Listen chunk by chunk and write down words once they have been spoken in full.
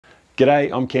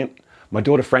G'day, I'm Kent. My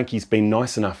daughter Frankie's been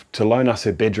nice enough to loan us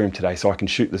her bedroom today so I can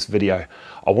shoot this video.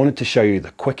 I wanted to show you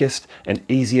the quickest and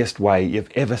easiest way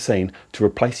you've ever seen to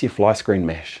replace your fly screen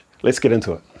mesh. Let's get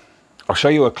into it. I'll show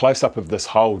you a close-up of this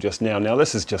hole just now. Now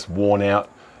this is just worn out,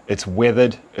 it's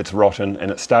weathered, it's rotten, and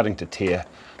it's starting to tear.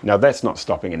 Now that's not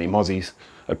stopping any mozzies.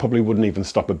 It probably wouldn't even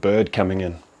stop a bird coming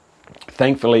in.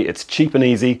 Thankfully, it's cheap and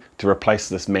easy to replace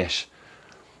this mesh.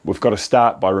 We've got to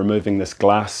start by removing this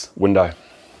glass window,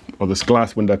 or this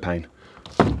glass window pane.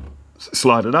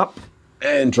 Slide it up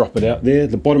and drop it out there.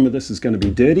 The bottom of this is going to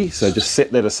be dirty, so just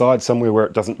set that aside somewhere where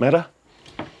it doesn't matter.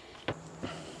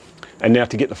 And now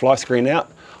to get the fly screen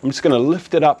out, I'm just going to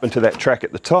lift it up into that track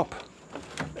at the top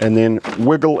and then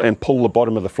wiggle and pull the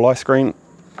bottom of the fly screen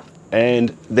and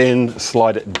then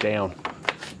slide it down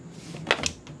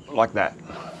like that.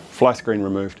 Fly screen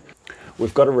removed.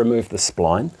 We've got to remove the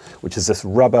spline, which is this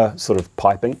rubber sort of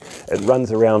piping. It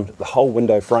runs around the whole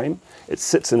window frame. It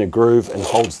sits in a groove and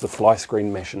holds the fly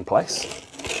screen mesh in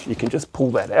place. You can just pull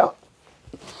that out.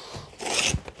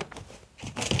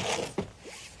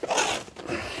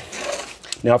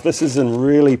 Now, if this is in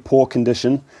really poor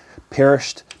condition,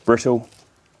 perished, brittle,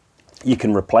 you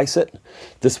can replace it.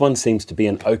 This one seems to be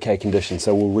in okay condition,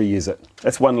 so we'll reuse it.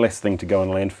 That's one less thing to go in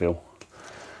landfill.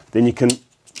 Then you can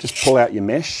just pull out your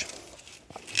mesh.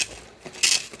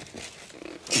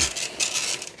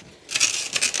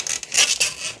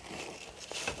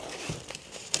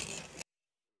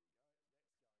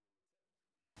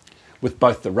 With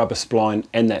both the rubber spline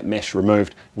and that mesh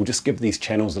removed, we'll just give these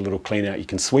channels a little clean out. You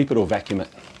can sweep it or vacuum it.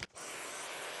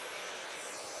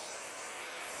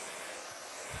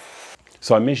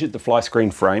 So I measured the fly screen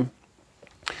frame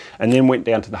and then went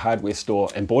down to the hardware store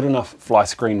and bought enough fly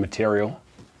screen material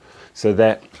so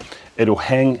that it'll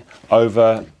hang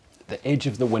over the edge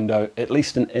of the window at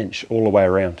least an inch all the way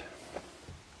around.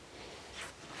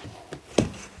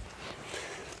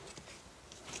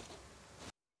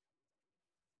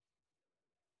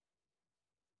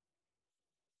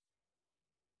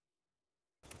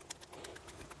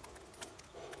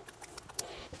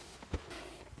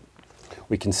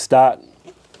 We can start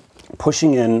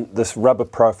pushing in this rubber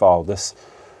profile, this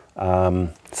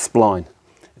spline.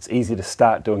 It's easy to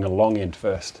start doing a long end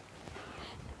first.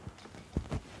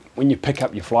 When you pick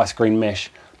up your fly screen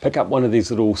mesh, pick up one of these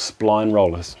little spline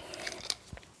rollers.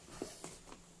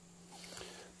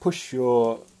 Push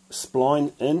your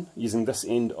spline in using this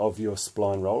end of your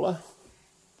spline roller,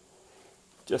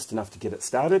 just enough to get it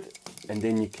started, and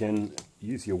then you can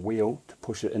use your wheel to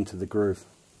push it into the groove.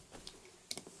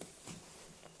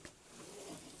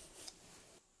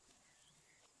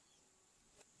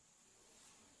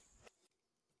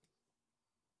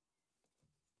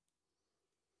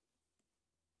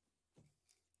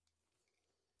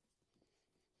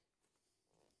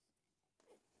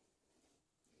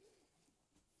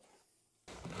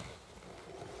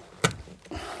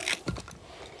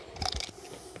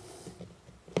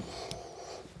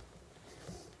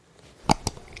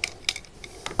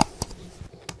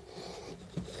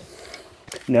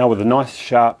 Now with a nice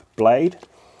sharp blade,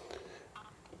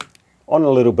 on a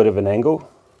little bit of an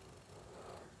angle,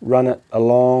 run it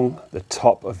along the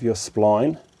top of your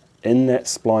spline, in that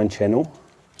spline channel.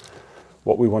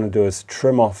 What we want to do is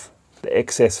trim off the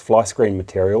excess fly screen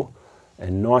material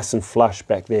and nice and flush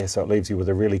back there so it leaves you with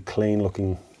a really clean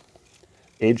looking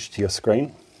edge to your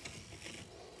screen.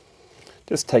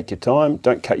 Just take your time,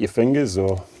 don't cut your fingers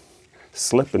or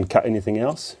slip and cut anything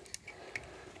else.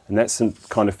 And that's the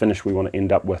kind of finish we want to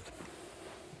end up with.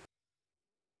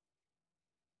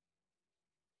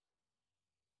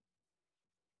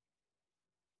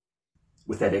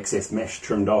 With that excess mesh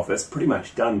trimmed off, that's pretty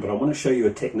much done, but I want to show you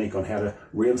a technique on how to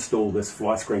reinstall this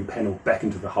fly screen panel back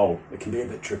into the hole. It can be a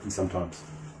bit tricky sometimes.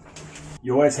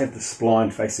 You always have the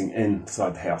spline facing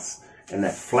inside the house and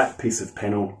that flat piece of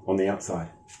panel on the outside.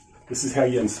 This is how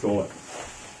you install it.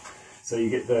 So you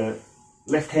get the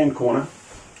left-hand corner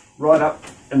right up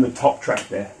in the top track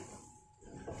there.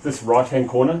 This right-hand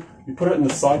corner, you put it in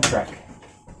the side track.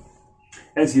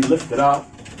 As you lift it up,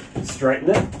 straighten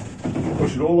it,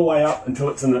 push it all the way up until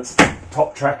it's in its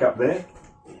top track up there,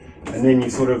 and then you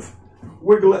sort of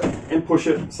wiggle it and push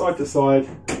it side to side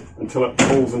until it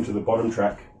falls into the bottom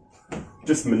track.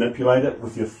 Just manipulate it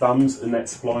with your thumbs in that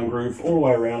spline groove all the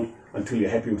way around until you're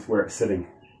happy with where it's sitting.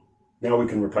 Now we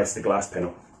can replace the glass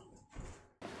panel.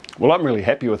 Well, I'm really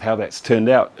happy with how that's turned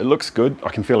out. It looks good. I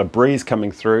can feel a breeze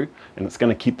coming through and it's going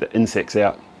to keep the insects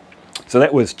out. So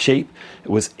that was cheap,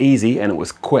 it was easy, and it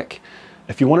was quick.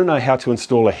 If you want to know how to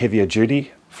install a heavier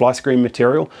duty fly screen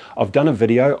material, I've done a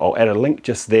video. I'll add a link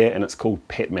just there, and it's called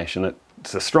Pet Mesh, and it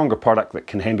It's a stronger product that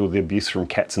can handle the abuse from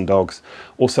cats and dogs.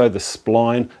 Also the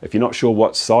spline, if you're not sure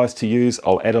what size to use,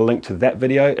 I'll add a link to that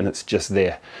video and it's just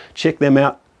there. Check them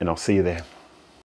out and I'll see you there.